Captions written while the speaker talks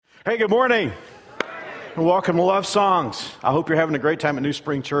Hey, good morning, and welcome to Love Songs. I hope you're having a great time at New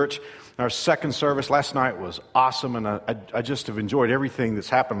Spring Church. Our second service last night was awesome, and I just have enjoyed everything that's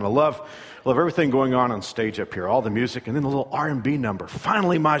happened. I love everything going on stage up here, all the music, and then the little R&B number.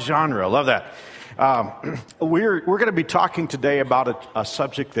 Finally, my genre. I love that. We're going to be talking today about a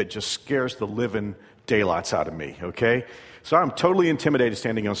subject that just scares the living daylights out of me, okay? So I'm totally intimidated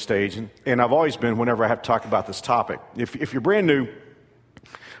standing on stage, and I've always been whenever I have to talk about this topic. If you're brand new,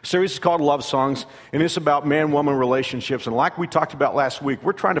 the series is called Love Songs, and it's about man-woman relationships. And like we talked about last week,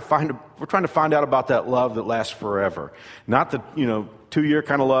 we're trying to find out about that love that lasts forever, not the 2-year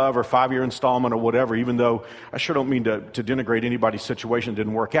kind of love or 5-year installment or whatever. Even though I sure don't mean to denigrate anybody's situation that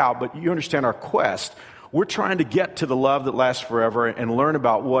didn't work out, but you understand our quest. We're trying to get to the love that lasts forever and learn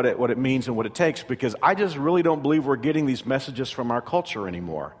about what it means and what it takes. Because I just really don't believe we're getting these messages from our culture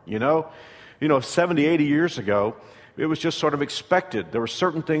anymore. 70, 80 years ago, it was just sort of expected. There were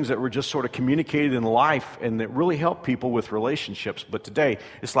certain things that were just sort of communicated in life and that really helped people with relationships. But today,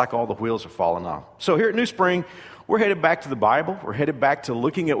 it's like all the wheels are falling off. So here at New Spring, we're headed back to the Bible. We're headed back to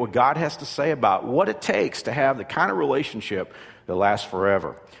looking at what God has to say about what it takes to have the kind of relationship that lasts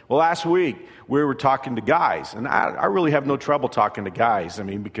forever. Well, last week, we were talking to guys. And I really have no trouble talking to guys.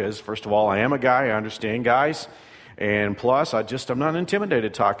 Because first of all, I am a guy. I understand guys. And plus, I'm not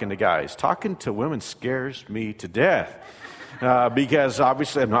intimidated talking to guys. Talking to women scares me to death. Because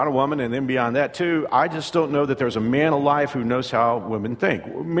obviously I'm not a woman, and then beyond that too, I just don't know that there's a man alive who knows how women think.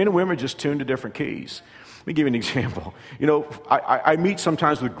 Men and women are just tuned to different keys. Let me give you an example. I meet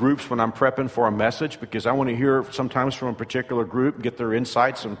sometimes with groups when I'm prepping for a message because I want to hear sometimes from a particular group, get their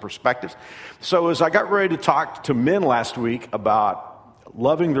insights and perspectives. So as I got ready to talk to men last week about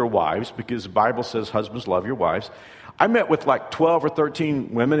loving their wives, because the Bible says husbands love your wives, I met with like 12 or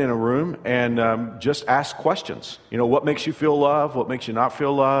 13 women in a room and just asked questions. What makes you feel loved? What makes you not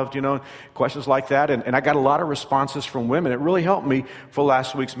feel loved? Questions like that. And I got a lot of responses from women. It really helped me for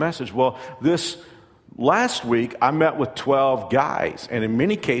last week's message. Well, this last week, I met with 12 guys. And in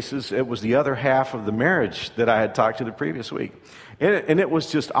many cases, it was the other half of the marriage that I had talked to the previous week. And it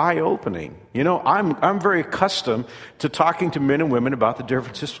was just eye-opening. I'm very accustomed to talking to men and women about the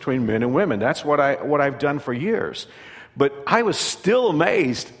differences between men and women. That's what I've done for years. But I was still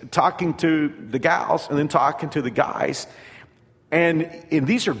amazed talking to the gals and then talking to the guys. And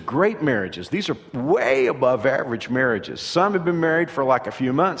these are great marriages. These are way above average marriages. Some have been married for like a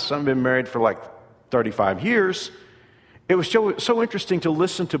few months. Some have been married for like 35 years. It was so interesting to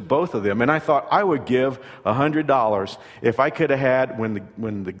listen to both of them. And I thought I would give $100 if I could have had,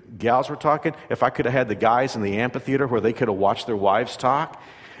 when the gals were talking, if I could have had the guys in the amphitheater where they could have watched their wives talk.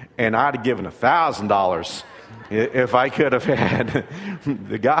 And I'd have given $1,000 if I could have had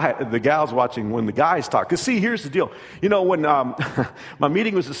the gals watching when the guys talk. Because see, here's the deal. When my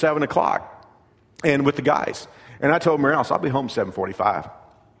meeting was at 7 o'clock and with the guys. And I told Mary Alice, I'll be home 7:45.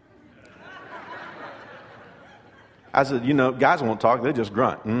 I said, guys won't talk. They just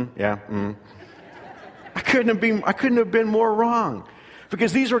grunt. I couldn't have been more wrong.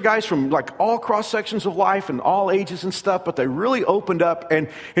 Because these were guys from like all cross sections of life and all ages and stuff, but they really opened up. And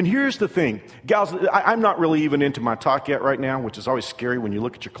here's the thing. Gals, I'm not really even into my talk yet right now, which is always scary when you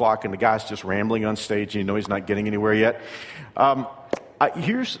look at your clock and the guy's just rambling on stage and he's not getting anywhere yet.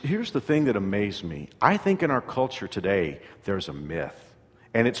 Here's the thing that amazed me. I think in our culture today, there's a myth.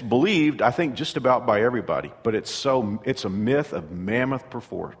 And it's believed, I think, just about by everybody. But it's a myth of mammoth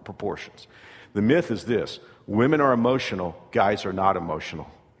proportions. The myth is this: women are emotional, guys are not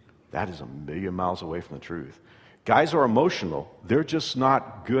emotional. That is a million miles away from the truth. Guys are emotional. They're just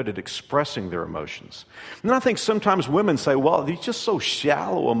not good at expressing their emotions. And I think sometimes women say, well, he's just so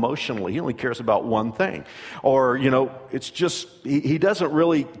shallow emotionally. He only cares about one thing. Or, it's just, he doesn't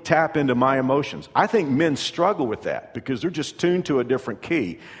really tap into my emotions. I think men struggle with that because they're just tuned to a different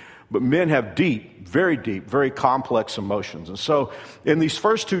key. But men have deep, very complex emotions. And so in these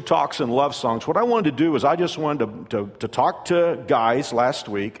first two talks in Love Songs, what I wanted to do is I just wanted to talk to guys last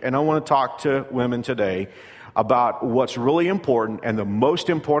week, and I want to talk to women today about what's really important and the most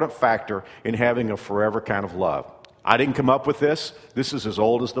important factor in having a forever kind of love. I didn't come up with this. This is as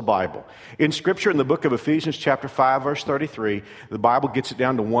old as the Bible. In Scripture, in the book of Ephesians chapter 5, verse 33, the Bible gets it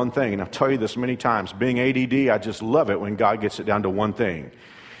down to one thing. And I'll tell you this many times. Being ADD, I just love it when God gets it down to one thing.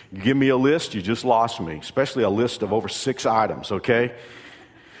 You give me a list, you just lost me, especially a list of over 6 items, okay?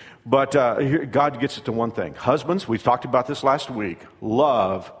 But here, God gets it to one thing. Husbands, we talked about this last week.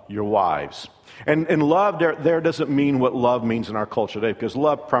 Love your wives. And love there doesn't mean what love means in our culture today, because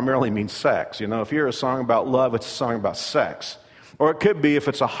love primarily means sex. If you hear a song about love, it's a song about sex. Or it could be, if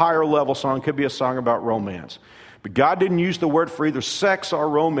it's a higher level song, it could be a song about romance. But God didn't use the word for either sex or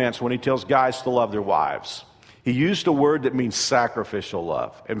romance when he tells guys to love their wives. He used a word that means sacrificial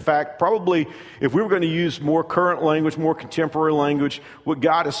love. In fact, probably if we were going to use more current language, more contemporary language, what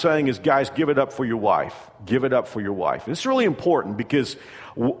God is saying is, guys, give it up for your wife. Give it up for your wife. And it's really important because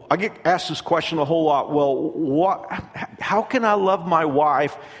I get asked this question a whole lot. Well, how can I love my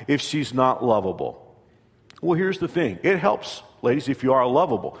wife if she's not lovable? Well, here's the thing. It helps, ladies, if you are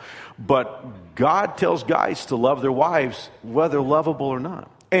lovable. But God tells guys to love their wives whether lovable or not.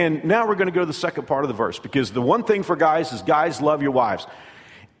 And now we're going to go to the second part of the verse, because the one thing for guys is, guys, love your wives.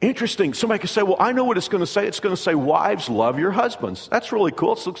 Interesting. Somebody could say, well, I know what it's going to say. It's going to say, wives, love your husbands. That's really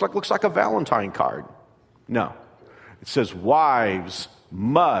cool. It looks like a Valentine card. No. It says, wives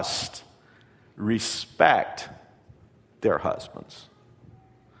must respect their husbands.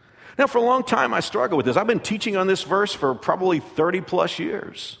 Now, for a long time, I struggled with this. I've been teaching on this verse for probably 30 plus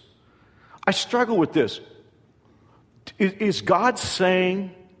years. I struggle with this. Is God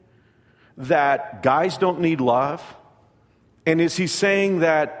saying that guys don't need love? And is he saying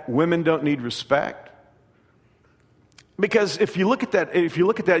that women don't need respect? Because if you look at that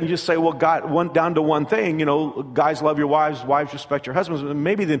and you just say, well, God, down to one thing, guys love your wives, wives respect your husbands,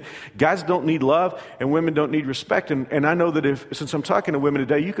 maybe then guys don't need love and women don't need respect. And I know that since I'm talking to women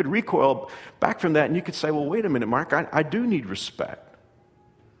today, you could recoil back from that and you could say, well, wait a minute, Mark, I do need respect.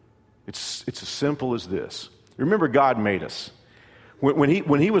 It's as simple as this. Remember, God made us. When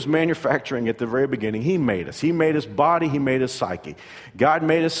he was manufacturing at the very beginning, he made us. He made us body, he made us psyche. God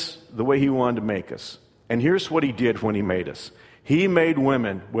made us the way he wanted to make us. And here's what he did when he made us. He made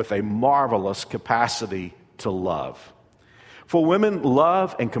women with a marvelous capacity to love. For women,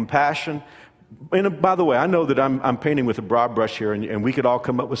 love and compassion. And by the way, I know that I'm painting with a broad brush here, and we could all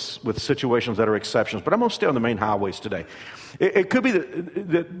come up with situations that are exceptions, but I'm going to stay on the main highways today. It could be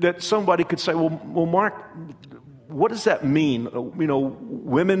that somebody could say, well, Mark, what does that mean?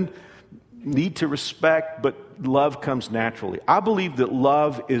 Women need to respect, but love comes naturally. I believe that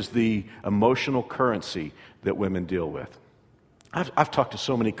love is the emotional currency that women deal with. I've talked to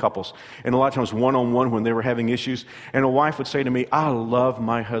so many couples, and a lot of times one-on-one when they were having issues, and a wife would say to me, I love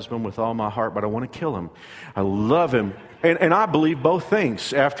my husband with all my heart, but I want to kill him. I love him. And I believe both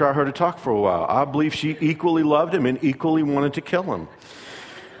things after I heard her talk for a while. I believe she equally loved him and equally wanted to kill him.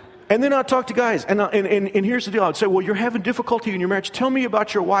 And then I'd talk to guys, and here's the deal. I'd say, well, you're having difficulty in your marriage. Tell me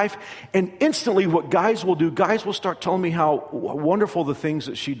about your wife. And instantly what guys will do, guys will start telling me how wonderful the things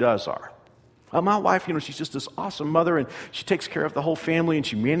that she does are. My wife, she's just this awesome mother, and she takes care of the whole family, and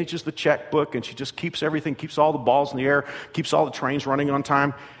she manages the checkbook, and she just keeps everything, keeps all the balls in the air, keeps all the trains running on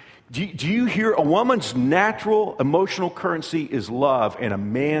time. Do you hear? A woman's natural emotional currency is love, and a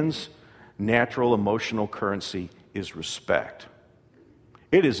man's natural emotional currency is respect.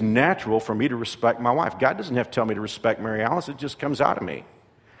 It is natural for me to respect my wife. God doesn't have to tell me to respect Mary Alice. It just comes out of me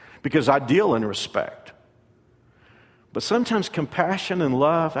because I deal in respect. But sometimes compassion and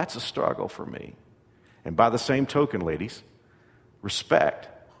love, that's a struggle for me. And by the same token, ladies, respect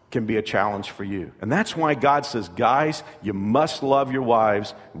can be a challenge for you. And that's why God says, guys, you must love your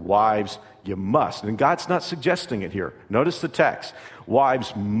wives. Wives, you must. And God's not suggesting it here. Notice the text.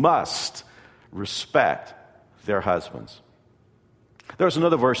 Wives must respect their husbands. There's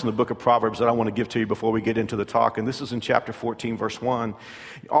another verse in the book of Proverbs that I want to give to you before we get into the talk, and this is in chapter 14, verse 1.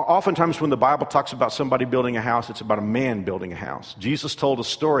 Oftentimes when the Bible talks about somebody building a house, it's about a man building a house. Jesus told a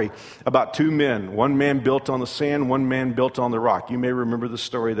story about two men. One man built on the sand, one man built on the rock. You may remember the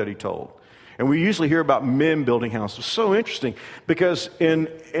story that he told. And we usually hear about men building houses. It's so interesting because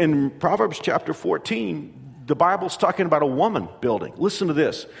in Proverbs chapter 14, the Bible's talking about a woman building. Listen to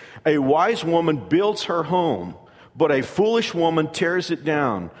this. A wise woman builds her home, but a foolish woman tears it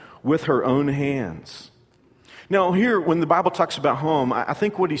down with her own hands. Now here, when the Bible talks about home, I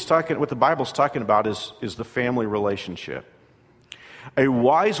think what the Bible's talking about is the family relationship. A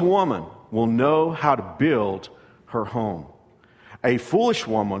wise woman will know how to build her home. A foolish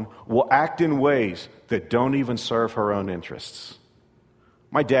woman will act in ways that don't even serve her own interests.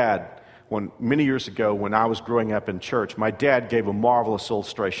 My dad, many years ago when I was growing up in church, my dad gave a marvelous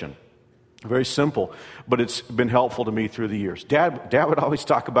illustration. Very simple, but it's been helpful to me through the years. Dad would always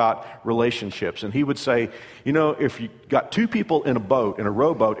talk about relationships, and he would say, if you got two people in a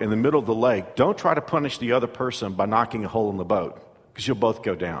rowboat in the middle of the lake, don't try to punish the other person by knocking a hole in the boat, because you'll both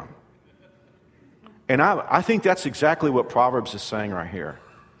go down. And I think that's exactly what Proverbs is saying right here.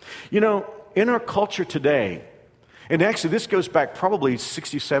 In our culture today, And actually, this goes back probably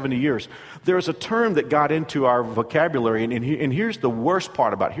 60, 70 years. There's a term that got into our vocabulary, and here's the worst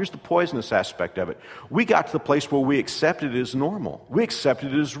part about it. Here's the poisonous aspect of it. We got to the place where we accepted it as normal. We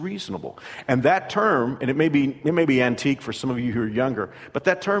accepted it as reasonable. And that term, and it may be antique for some of you who are younger, but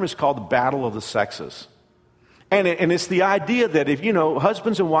that term is called the battle of the sexes. And it's the idea that if,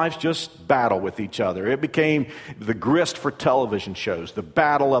 husbands and wives just battle with each other. It became the grist for television shows, the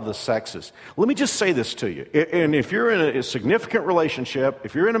battle of the sexes. Let me just say this to you. And if you're in a significant relationship,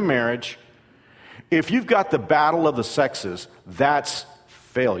 if you're in a marriage, if you've got the battle of the sexes, that's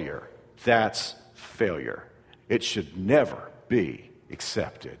failure. That's failure. It should never be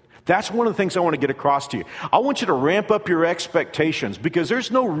accepted. That's one of the things I want to get across to you. I want you to ramp up your expectations because there's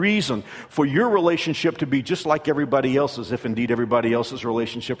no reason for your relationship to be just like everybody else's, if indeed everybody else's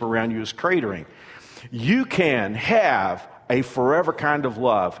relationship around you is cratering. You can have a forever kind of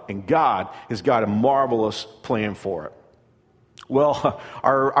love, and God has got a marvelous plan for it. Well,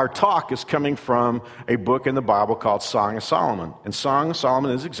 our talk is coming from a book in the Bible called Song of Solomon. And Song of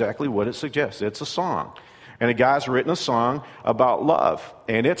Solomon is exactly what it suggests. It's a song. And a guy's written a song about love.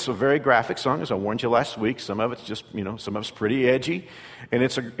 And it's a very graphic song, as I warned you last week. Some of it's just, some of it's pretty edgy. And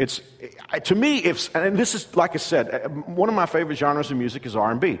to me, and this is, like I said, one of my favorite genres of music is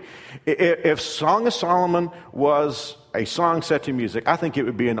R&B. If Song of Solomon was a song set to music, I think it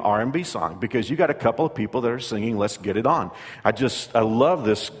would be an R&B song because you got a couple of people that are singing "Let's Get It On." I love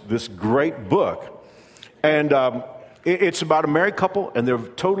this great book. And it's about a married couple, and they're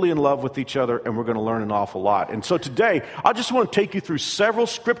totally in love with each other, and we're going to learn an awful lot. And so today, I just want to take you through several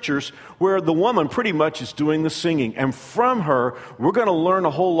scriptures where the woman pretty much is doing the singing. And from her, we're going to learn a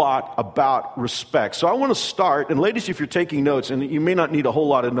whole lot about respect. So I want to start, and ladies, if you're taking notes, and you may not need a whole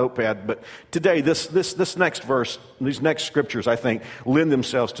lot of notepad, but today, this next verse, these next scriptures, I think, lend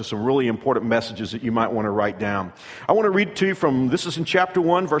themselves to some really important messages that you might want to write down. I want to read to you this is in chapter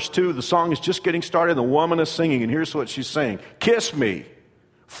 1, verse 2. The song is just getting started, and the woman is singing, and here's what she's saying. Kiss me,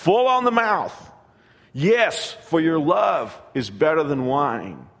 full on the mouth. Yes, for your love is better than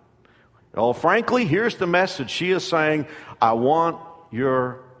wine. Well, frankly, here's the message. She is saying, I want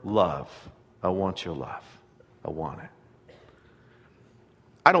your love. I want your love. I want it.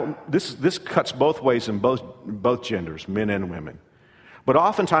 This cuts both ways in both genders, men and women. But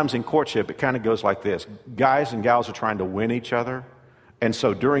oftentimes in courtship, it kind of goes like this. Guys and gals are trying to win each other. And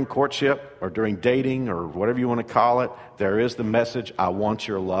so during courtship or during dating or whatever you want to call it, there is the message, I want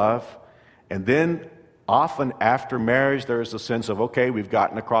your love. And then often after marriage, there is a sense of, okay, we've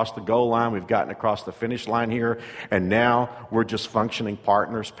gotten across the goal line, we've gotten across the finish line here, and now we're just functioning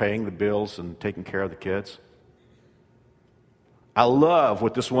partners, paying the bills and taking care of the kids. I love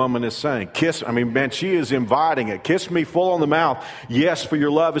what this woman is saying. She is inviting it. Kiss me full on the mouth. Yes, for your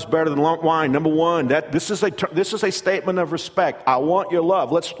love is better than wine. Number one, this is a statement of respect. I want your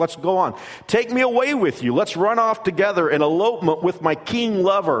love. Let's go on. Take me away with you. Let's run off together, an elopement with my king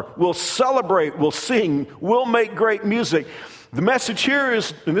lover. We'll celebrate. We'll sing. We'll make great music. The message here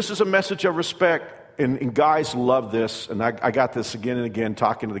is, and this is a message of respect, and guys love this, and I got this again and again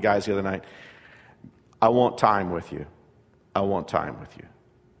talking to the guys the other night. I want time with you. I want time with you.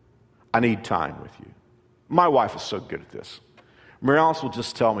 I need time with you. My wife is so good at this. Mary Alice will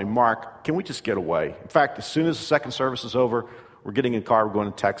just tell me, Mark, can we just get away? In fact, as soon as the second service is over, we're getting in a car, we're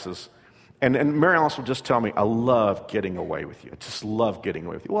going to Texas. And Mary Alice will just tell me, I love getting away with you. I just love getting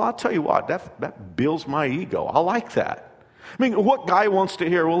away with you. Well, I'll tell you what, that builds my ego. I like that. I mean, what guy wants to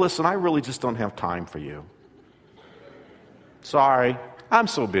hear, well, listen, I really just don't have time for you. Sorry, I'm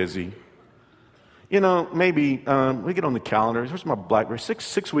so busy. Maybe we get on the calendar. Here's my BlackBerry.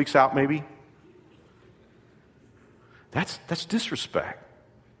 6 weeks out, maybe. That's disrespect.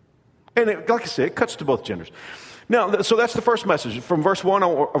 And like I said, it cuts to both genders. Now, so that's the first message. From verse 1,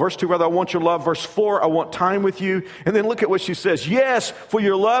 verse 2, rather, I want your love. Verse 4, I want time with you. And then look at what she says. Yes, for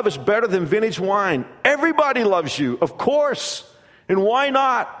your love is better than vintage wine. Everybody loves you, of course. And why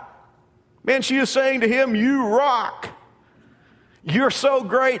not? Man, she is saying to him, you rock. You're so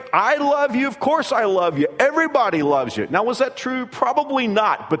great. I love you. Of course I love you. Everybody loves you. Now, was that true? Probably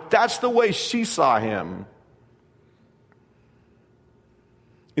not, but that's the way she saw him.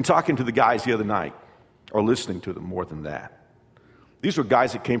 In talking to the guys the other night, or listening to them more than that, these were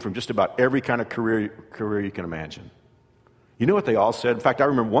guys that came from just about every kind of career you can imagine. You know what they all said? In fact, I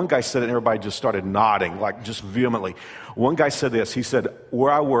remember one guy said it and everybody just started nodding, like just vehemently. One guy said this. He said,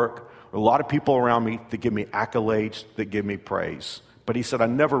 where I work, a lot of people around me that give me accolades, that give me praise. But he said, I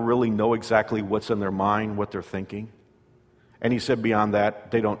never really know exactly what's in their mind, what they're thinking. And he said, beyond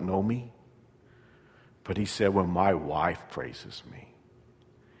that, they don't know me. But he said, when my wife praises me,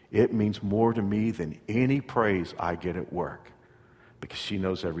 It means more to me than any praise I get at work because she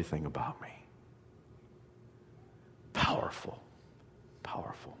knows everything about me. Powerful.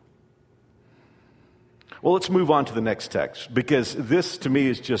 Powerful. Well, let's move on to the next text because this to me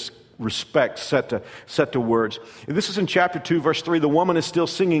is just respect set to words. This is in chapter 2, verse 3. The woman is still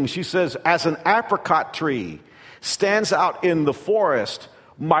singing. She says, as an apricot tree stands out in the forest,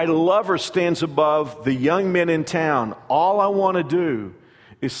 my lover stands above the young men in town. All I want to do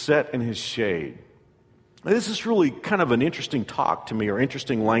is sit in his shade. This is really kind of an interesting talk to me, or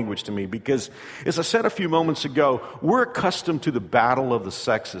interesting language to me, because as I said a few moments ago, we're accustomed to the battle of the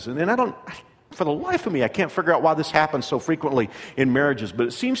sexes. And I don't, for the life of me, I can't figure out why this happens so frequently in marriages. But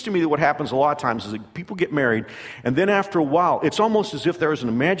it seems to me that what happens a lot of times is that people get married, and then after a while, it's almost as if there is an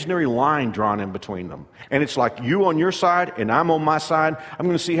imaginary line drawn in between them. And it's like you on your side, and I'm on my side. I'm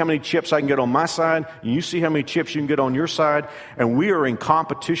going to see how many chips I can get on my side, and you see how many chips you can get on your side. And we are in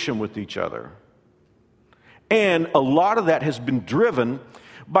competition with each other. And a lot of that has been driven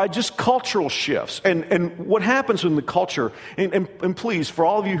by just cultural shifts. And what happens in the culture, and please, for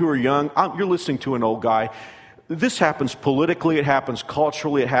all of you who are young, you're listening to an old guy. This happens politically, it happens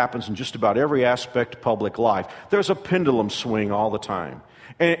culturally, it happens in just about every aspect of public life. There's a pendulum swing all the time.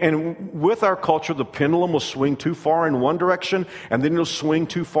 And with our culture, the pendulum will swing too far in one direction, and then it'll swing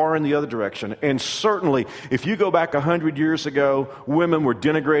too far in the other direction. And certainly, if you go back 100 years ago, women were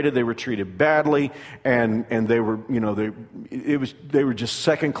denigrated, they were treated badly, and they were, they were just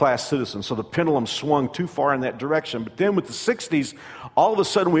second-class citizens. So the pendulum swung too far in that direction. But then with the 60s, all of a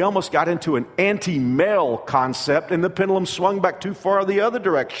sudden, we almost got into an anti-male concept, and the pendulum swung back too far the other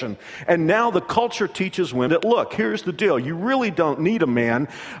direction. And now the culture teaches women that, look, here's the deal. You really don't need a man.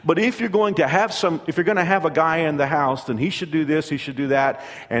 But if you're going to have a guy in the house, then he should do this, he should do that,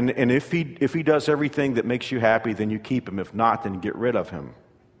 and if he does everything that makes you happy, then you keep him. If not, then get rid of him.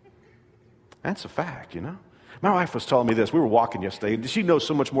 That's a fact, you know. My wife was telling me this. We were walking yesterday, and she knows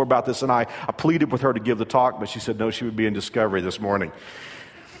so much more about this than I. I pleaded with her to give the talk, but she said no, she would be in Discovery this morning.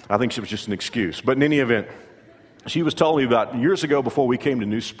 I think it was just an excuse. But in any event, she was telling me about years ago before we came to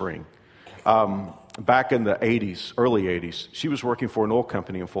New Spring. Back in the 80s, early 80s, she was working for an oil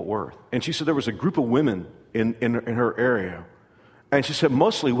company in Fort Worth. And she said there was a group of women in her area. And she said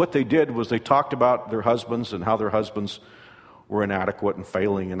mostly what they did was they talked about their husbands and how their husbands were inadequate and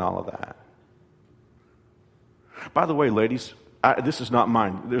failing and all of that. By the way, ladies, this is not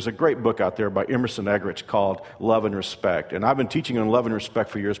mine. There's a great book out there by Emerson Eggerichs called Love and Respect. And I've been teaching on love and respect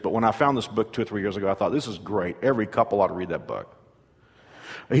for years, but when I found this book 2 or 3 years ago, I thought this is great. Every couple ought to read that book.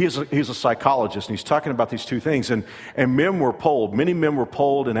 He's a psychologist, and he's talking about these two things. And many men were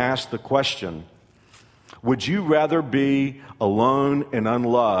polled and asked the question, would you rather be alone and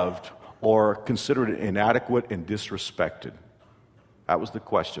unloved or considered inadequate and disrespected? That was the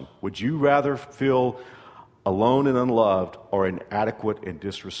question. Would you rather feel alone and unloved or inadequate and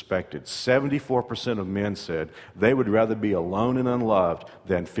disrespected? 74% of men said they would rather be alone and unloved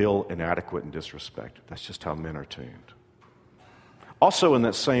than feel inadequate and disrespected. That's just how men are tuned. Also in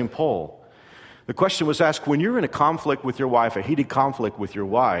that same poll, the question was asked, when you're in a conflict with your wife, a heated conflict with your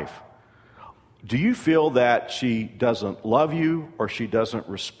wife, do you feel that she doesn't love you or she doesn't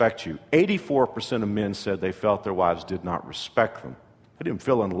respect you? 84% of men said they felt their wives did not respect them. They didn't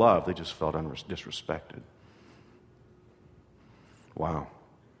feel unloved, they just felt disrespected. Wow.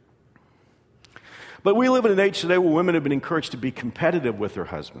 But we live in an age today where women have been encouraged to be competitive with their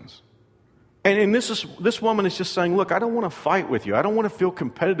husbands. And this woman is just saying, look, I don't want to fight with you. I don't want to feel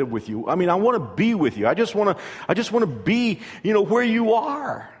competitive with you. I mean, I want to be with you. I just want to be, where you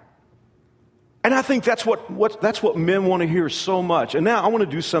are. And I think that's what men want to hear so much. And now I want to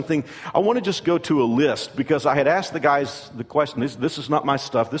do something. I want to just go to a list because I had asked the guys the question. This is not my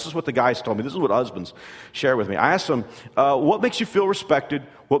stuff. This is what the guys told me. This is what husbands share with me. I asked them, what makes you feel respected?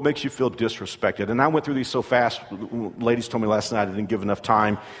 What makes you feel disrespected? And I went through these so fast. Ladies told me last night I didn't give enough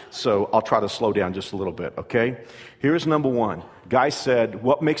time, so I'll try to slow down just a little bit, okay? Here's number one. Guys said,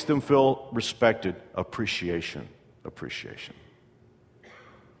 what makes them feel respected? Appreciation. Appreciation.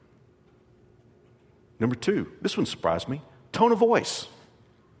 Number two, this one surprised me, tone of voice.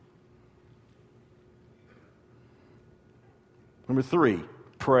 Number three,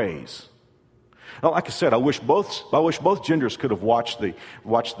 praise. Now, like I said, I wish both genders could have watched the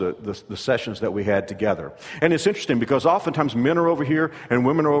sessions that we had together. And it's interesting because oftentimes men are over here and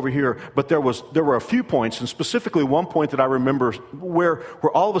women are over here, but there were a few points, and specifically one point that I remember where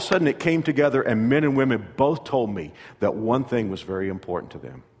all of a sudden it came together and men and women both told me that one thing was very important to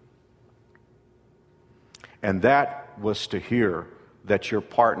them. And that was to hear that your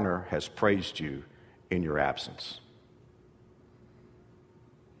partner has praised you in your absence.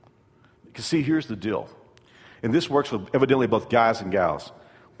 Because see, here's the deal. And this works with evidently both guys and gals.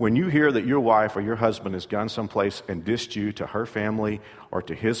 When you hear that your wife or your husband has gone someplace and dissed you to her family or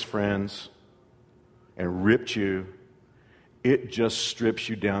to his friends and ripped you, it just strips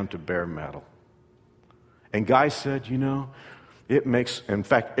you down to bare metal. And guy said, it makes, in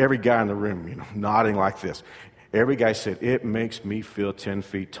fact, every guy in the room, nodding like this. Every guy said, it makes me feel 10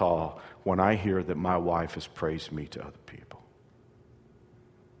 feet tall when I hear that my wife has praised me to other people.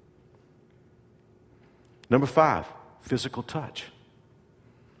 Number 5, physical touch.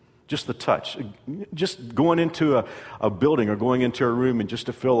 Just the touch. Just going into a building or going into a room and just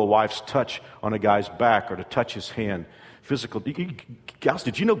to feel a wife's touch on a guy's back or to touch his hand. Physical. Guys,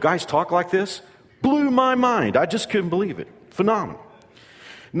 did you know guys talk like this? Blew my mind. I just couldn't believe it. Phenomenal.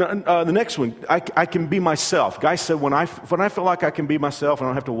 The next one, I can be myself. Guy said, when I feel like I can be myself and I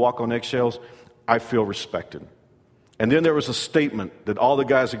don't have to walk on eggshells, I feel respected. And then there was a statement that all the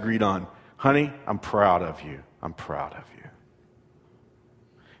guys agreed on. Honey, I'm proud of you. I'm proud of you.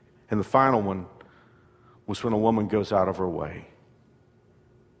 And the final one was when a woman goes out of her way.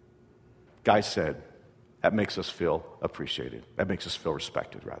 Guy said, that makes us feel appreciated. That makes us feel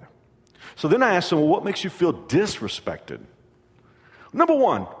respected, rather. So then I asked him, well, what makes you feel disrespected? Number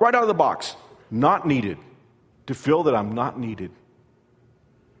 1, right out of the box, not needed. To feel that I'm not needed.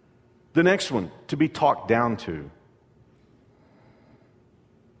 The next one, to be talked down to.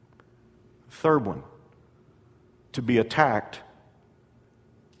 Third one, to be attacked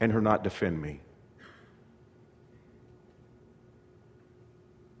and her not defend me.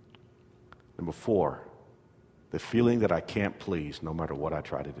 Number 4, the feeling that I can't please no matter what I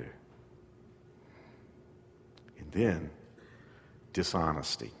try to do. And then,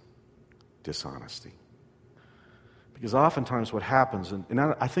 dishonesty. Dishonesty. Because oftentimes what happens, and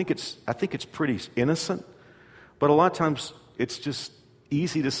I think it's pretty innocent, but a lot of times it's just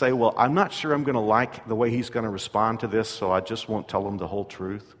easy to say, well, I'm not sure I'm going to like the way he's going to respond to this, so I just won't tell him the whole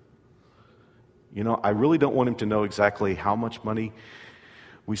truth. I really don't want him to know exactly how much money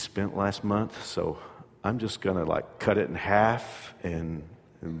we spent last month, so I'm just going to cut it in half and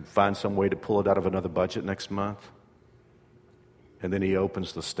find some way to pull it out of another budget next month. And then he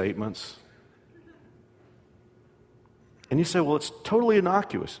opens the statements. And you say, well, it's totally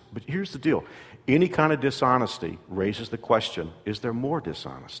innocuous. But here's the deal. Any kind of dishonesty raises the question, is there more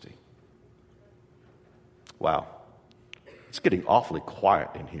dishonesty? Wow. It's getting awfully quiet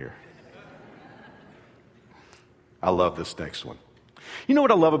in here. I love this next one. You know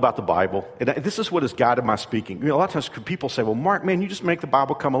what I love about the Bible? And this is what has guided my speaking. A lot of times people say, well, Mark, man, you just make the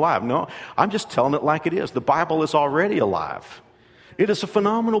Bible come alive. No, I'm just telling it like it is. The Bible is already alive. It is a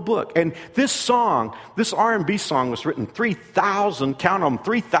phenomenal book. And this song, this R&B song was written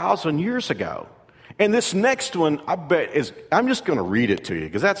 3,000 years ago. And this next one, I bet, I'm just going to read it to you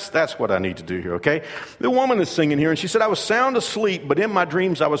because that's what I need to do here, okay? The woman is singing here, and she said, I was sound asleep, but in my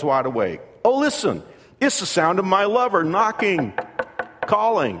dreams I was wide awake. Oh, listen, it's the sound of my lover knocking,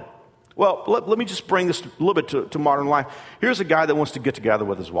 calling. Well, let me just bring this a little bit to modern life. Here's a guy that wants to get together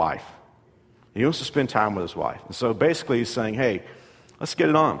with his wife. He wants to spend time with his wife. And so basically he's saying, hey, let's get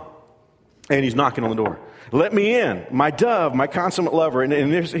it on. And he's knocking on the door. Let me in, my dove, my consummate lover. And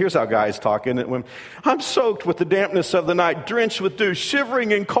here's how guys talk. And I'm soaked with the dampness of the night, drenched with dew,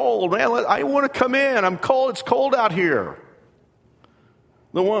 shivering and cold. Man, I want to come in. I'm cold. It's cold out here.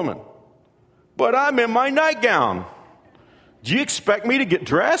 The woman. But I'm in my nightgown. Do you expect me to get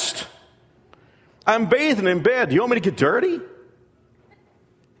dressed? I'm bathing in bed. Do you want me to get dirty?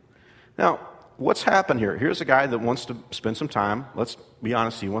 Now, what's happened here? Here's a guy that wants to spend some time. Let's be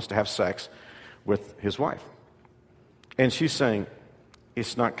honest. He wants to have sex with his wife. And she's saying,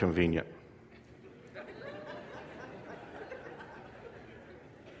 it's not convenient.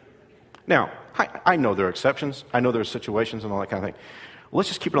 Now, I know there are exceptions. I know there are situations and all that kind of thing. Let's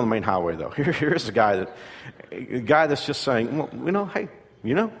just keep it on the main highway, though. Here's a guy that's just saying, well, hey,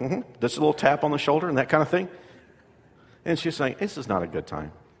 this little tap on the shoulder and that kind of thing. And she's saying, this is not a good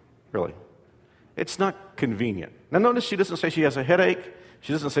time, really. It's not convenient. Now, notice she doesn't say she has a headache.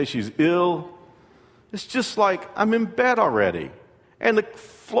 She doesn't say she's ill. It's just like, I'm in bed already, and the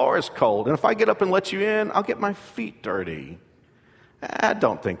floor is cold, and if I get up and let you in, I'll get my feet dirty. I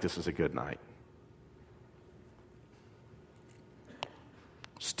don't think this is a good night.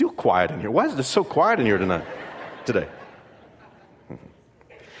 Still quiet in here. Why is it so quiet in here today?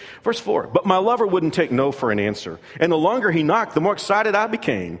 Verse 4, but my lover wouldn't take no for an answer. And the longer he knocked, the more excited I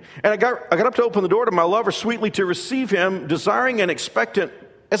became. And I got up to open the door to my lover sweetly to receive him, desiring and expectant,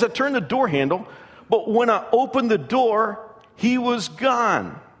 as I turned the door handle. But when I opened the door, he was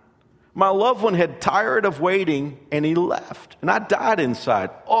gone. My loved one had tired of waiting, and he left. And I died inside.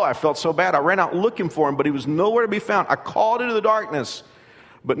 Oh, I felt so bad. I ran out looking for him, but he was nowhere to be found. I called into the darkness,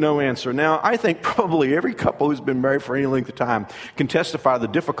 but no answer. Now, I think probably every couple who's been married for any length of time can testify the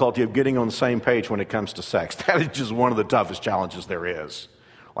difficulty of getting on the same page when it comes to sex. That is just one of the toughest challenges there is.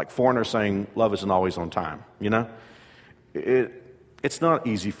 Like foreigners saying love isn't always on time, you know? It's not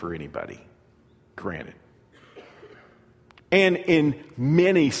easy for anybody, granted. And in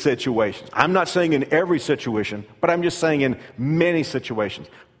many situations, I'm not saying in every situation, but I'm just saying in many situations,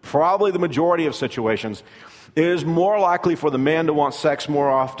 probably the majority of situations, it is more likely for the man to want sex more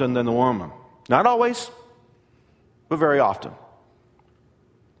often than the woman. Not always, but very often.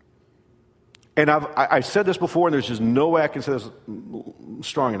 And I've said this before, and there's just no way I can say this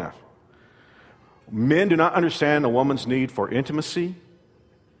strong enough. Men do not understand a woman's need for intimacy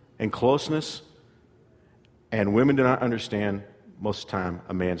and closeness, and women do not understand, most of the time,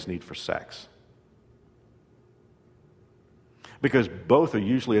 a man's need for sex. Because both are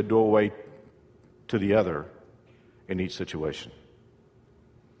usually a doorway to the other in each situation.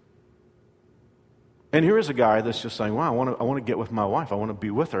 And here is a guy that's just saying, wow, I want to get with my wife. I want to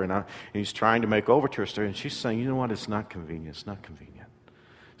be with her. And he's trying to make overtures to her. And she's saying, you know what? It's not convenient. It's not convenient.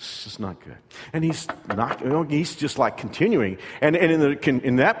 It's just not good. And he's not, he's just like continuing. And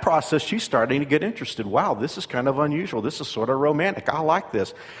in that process, she's starting to get interested. Wow, this is kind of unusual. This is sort of romantic. I like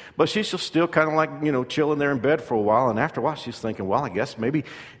this. But she's just still kind of like, chilling there in bed for a while. And after a while, she's thinking, well, I guess maybe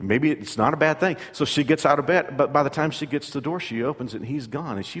it's not a bad thing. So she gets out of bed. But by the time she gets to the door, she opens it and he's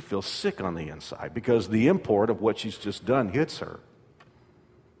gone. And she feels sick on the inside because the import of what she's just done hits her.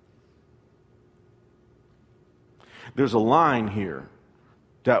 There's a line here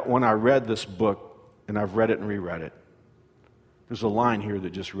that when I read this book, and I've read it and reread it, there's a line here that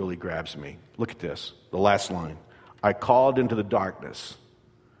just really grabs me. Look at this, the last line. I called into the darkness,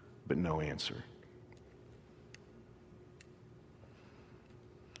 but no answer.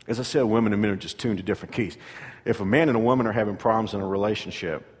 As I said, women and men are just tuned to different keys. If a man and a woman are having problems in a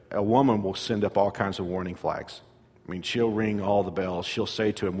relationship, a woman will send up all kinds of warning flags. I mean, she'll ring all the bells. She'll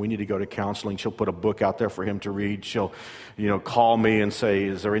say to him, we need to go to counseling. She'll put a book out there for him to read. She'll, call me and say,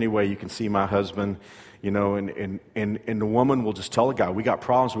 is there any way you can see my husband? And the woman will just tell the guy, we got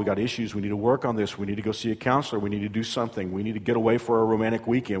problems, we got issues, we need to work on this, we need to go see a counselor, we need to do something, we need to get away for a romantic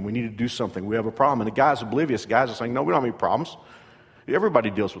weekend, we need to do something, we have a problem. And the guy's oblivious. The guys are saying, no, we don't have any problems.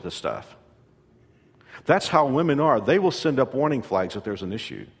 Everybody deals with this stuff. That's how women are. They will send up warning flags if there's an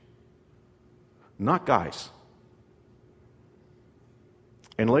issue. Not guys.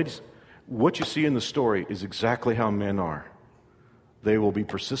 And ladies, what you see in the story is exactly how men are. They will be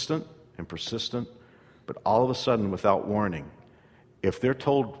persistent and persistent, but all of a sudden, without warning, if they're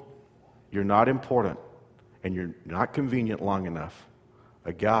told you're not important and you're not convenient long enough,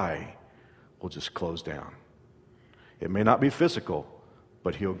 a guy will just close down. It may not be physical,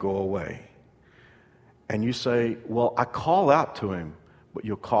 but he'll go away. And you say, well, I call out to him, but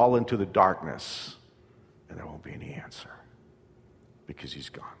you'll call into the darkness, and there won't be any answer. Because he's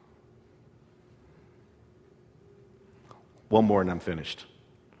gone. One more and I'm finished.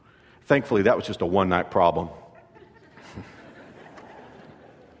 Thankfully, that was just a one-night problem.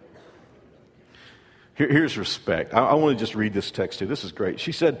 Here's respect. I want to just read this text to you. This is great.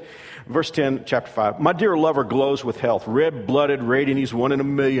 She said, verse 10, chapter 5, my dear lover glows with health, red-blooded, radiant, he's one in a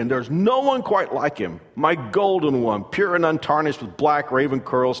million. There's no one quite like him. My golden one, pure and untarnished with black raven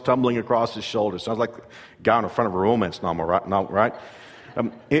curls tumbling across his shoulders. Sounds like a guy in front of a romance novel, right?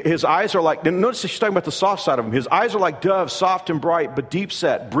 His eyes are like, notice she's talking about the soft side of him. His eyes are like doves, soft and bright, but deep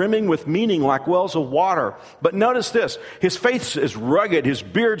set, brimming with meaning like wells of water. But notice this, his face is rugged, his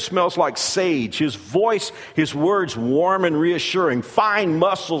beard smells like sage, his voice, his words warm and reassuring, fine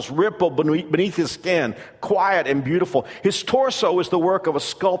muscles ripple beneath his skin, quiet and beautiful. His torso is the work of a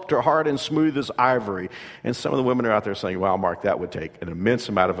sculptor, hard and smooth as ivory. And some of the women are out there saying, wow, Mark, that would take an immense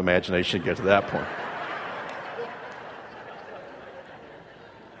amount of imagination to get to that point.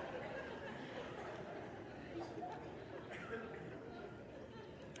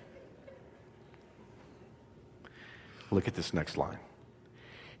 Look at this next line.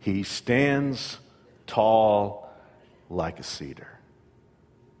 He stands tall like a cedar.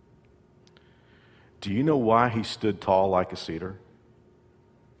 Do you know why he stood tall like a cedar?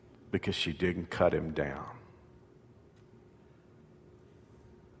 Because she didn't cut him down.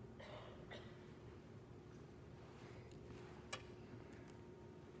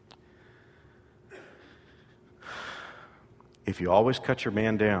 If you always cut your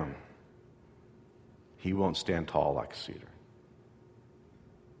man down, he won't stand tall like a cedar.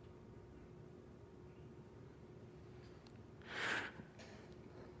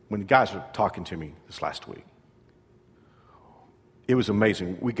 when the guys were talking to me this last week, it was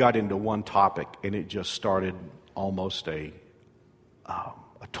amazing. We got into one topic, and it just started almost a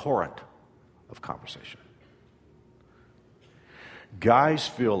torrent of conversation. Guys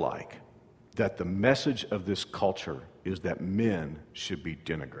feel like that the message of this culture is that men should be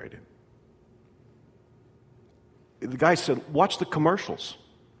denigrated. The guy said, watch the commercials.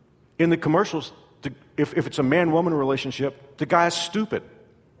 In the commercials, if it's a man-woman relationship, the guy's stupid.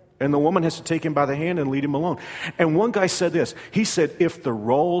 And the woman has to take him by the hand and lead him along. And one guy said this. He said, if the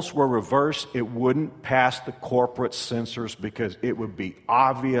roles were reversed, it wouldn't pass the corporate censors because it would be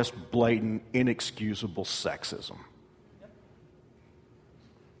obvious, blatant, inexcusable sexism.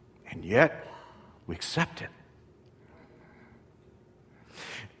 And yet, we accept it.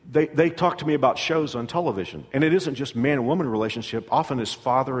 They talk to me about shows on television, and it isn't just man and woman relationship. Often it's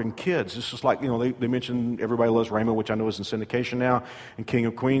father and kids. It's just like, they mentioned Everybody Loves Raymond, which I know is in syndication now, and King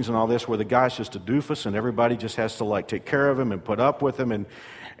of Queens and all this, where the guy's just a doofus, and everybody just has to take care of him and put up with him,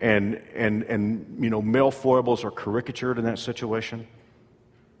 and male foibles are caricatured in that situation.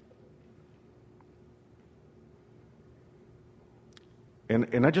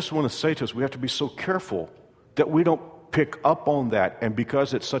 And I just want to say to us, we have to be so careful that we don't pick up on that, and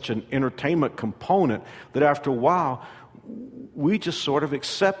because it's such an entertainment component, that after a while, we just sort of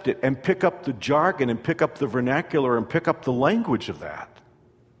accept it and pick up the jargon and pick up the vernacular and pick up the language of that.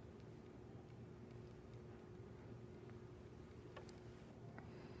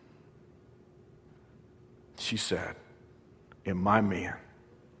 She said, and my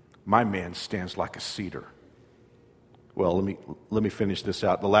man stands like a cedar. Well, let me finish this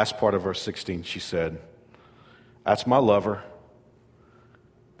out. The last part of verse 16, she said, that's my lover.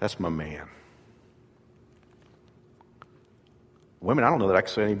 That's my man. Women, I don't know that I can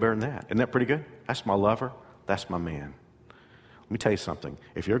say any better than that. Isn't that pretty good? That's my lover. That's my man. Let me tell you something.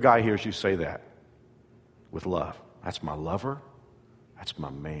 If your guy hears you say that with love, that's my lover. That's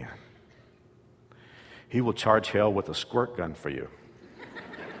my man. He will charge hell with a squirt gun for you.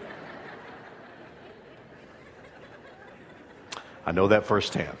 I know that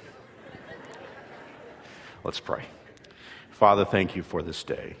firsthand. Let's pray. Father, thank you for this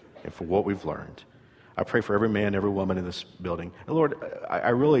day and for what we've learned. I pray for every man, every woman in this building. And Lord,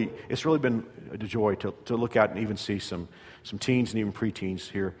 it's really been a joy to look out and even see some teens and even preteens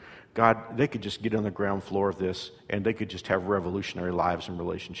here. God, they could just get on the ground floor of this and they could just have revolutionary lives and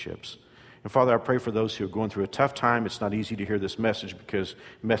relationships. And Father, I pray for those who are going through a tough time. It's not easy to hear this message because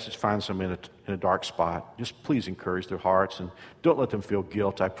the message finds them in a dark spot. Just please encourage their hearts and don't let them feel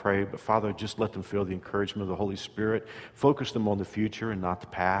guilt, I pray. But Father, just let them feel the encouragement of the Holy Spirit. Focus them on the future and not the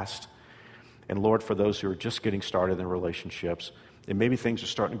past. And Lord, for those who are just getting started in relationships, and maybe things are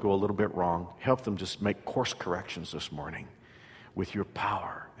starting to go a little bit wrong, help them just make course corrections this morning with your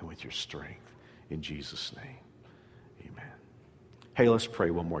power and with your strength. In Jesus' name, amen. Hey, let's pray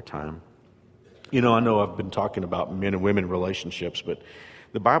one more time. I know I've been talking about men and women relationships, but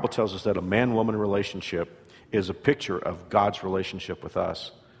the Bible tells us that a man-woman relationship is a picture of God's relationship with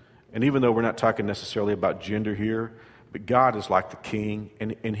us. And even though we're not talking necessarily about gender here, but God is like the king,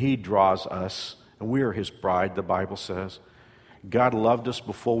 and he draws us, and we are his bride, the Bible says. God loved us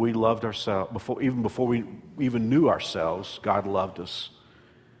before we loved ourselves, before we even knew ourselves, God loved us.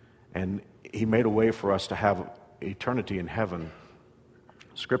 And he made a way for us to have eternity in heaven.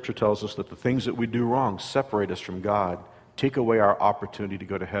 Scripture tells us that the things that we do wrong separate us from God, take away our opportunity to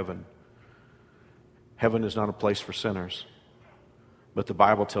go to heaven. Heaven is not a place for sinners. But the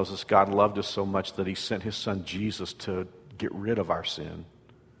Bible tells us God loved us so much that he sent his son Jesus to get rid of our sin.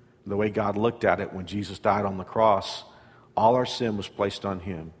 The way God looked at it when Jesus died on the cross, all our sin was placed on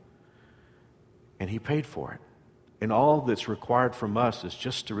him. And he paid for it. And all that's required from us is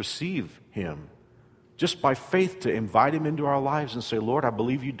just to receive him. Just by faith to invite him into our lives and say, Lord, I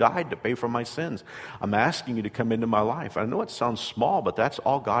believe you died to pay for my sins. I'm asking you to come into my life. I know it sounds small, but that's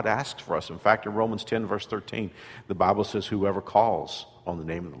all God asks for us. In fact, in Romans 10, verse 13, the Bible says, whoever calls on the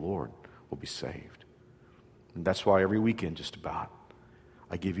name of the Lord will be saved. And that's why every weekend, just about,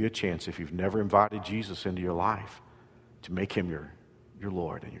 I give you a chance, if you've never invited Jesus into your life, to make him your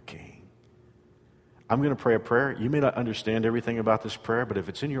Lord and your King. I'm going to pray a prayer. You may not understand everything about this prayer, but if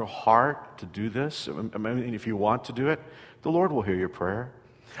it's in your heart to do this, if you want to do it, the Lord will hear your prayer.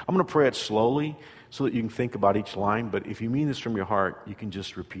 I'm going to pray it slowly so that you can think about each line, but if you mean this from your heart, you can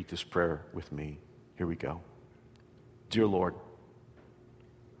just repeat this prayer with me. Here we go. Dear Lord,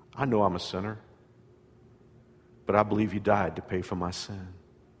 I know I'm a sinner, but I believe you died to pay for my sin.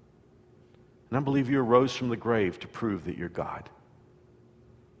 And I believe you arose from the grave to prove that you're God.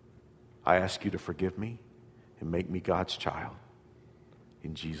 I ask you to forgive me and make me God's child.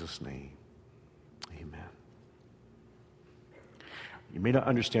 In Jesus' name, amen. You may not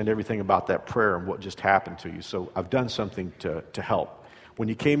understand everything about that prayer and what just happened to you, so I've done something to help. When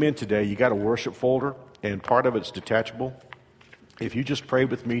you came in today, you got a worship folder, and part of it's detachable. If you just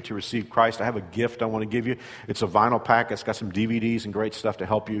prayed with me to receive Christ, I have a gift I want to give you. It's a vinyl pack. It's got some DVDs and great stuff to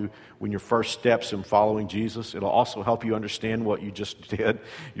help you when your first steps in following Jesus. It'll also help you understand what you just did,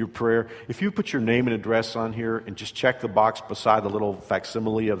 your prayer. If you put your name and address on here and just check the box beside the little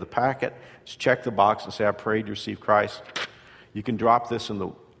facsimile of the packet, just check the box and say, I prayed to receive Christ. You can drop this in the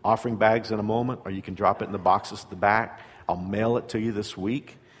offering bags in a moment, or you can drop it in the boxes at the back. I'll mail it to you this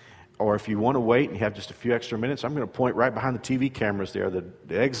week. Or if you want to wait and you have just a few extra minutes, I'm going to point right behind the TV cameras there, the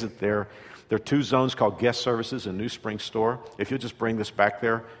exit there. There are 2 zones called guest services and New Spring Store. If you'll just bring this back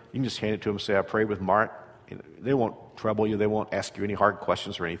there, you can just hand it to them and say, I prayed with Mark. They won't trouble you. They won't ask you any hard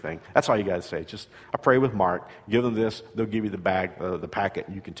questions or anything. That's all you got to say. Just, I pray with Mark. Give them this. They'll give you the bag, the packet,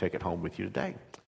 and you can take it home with you today.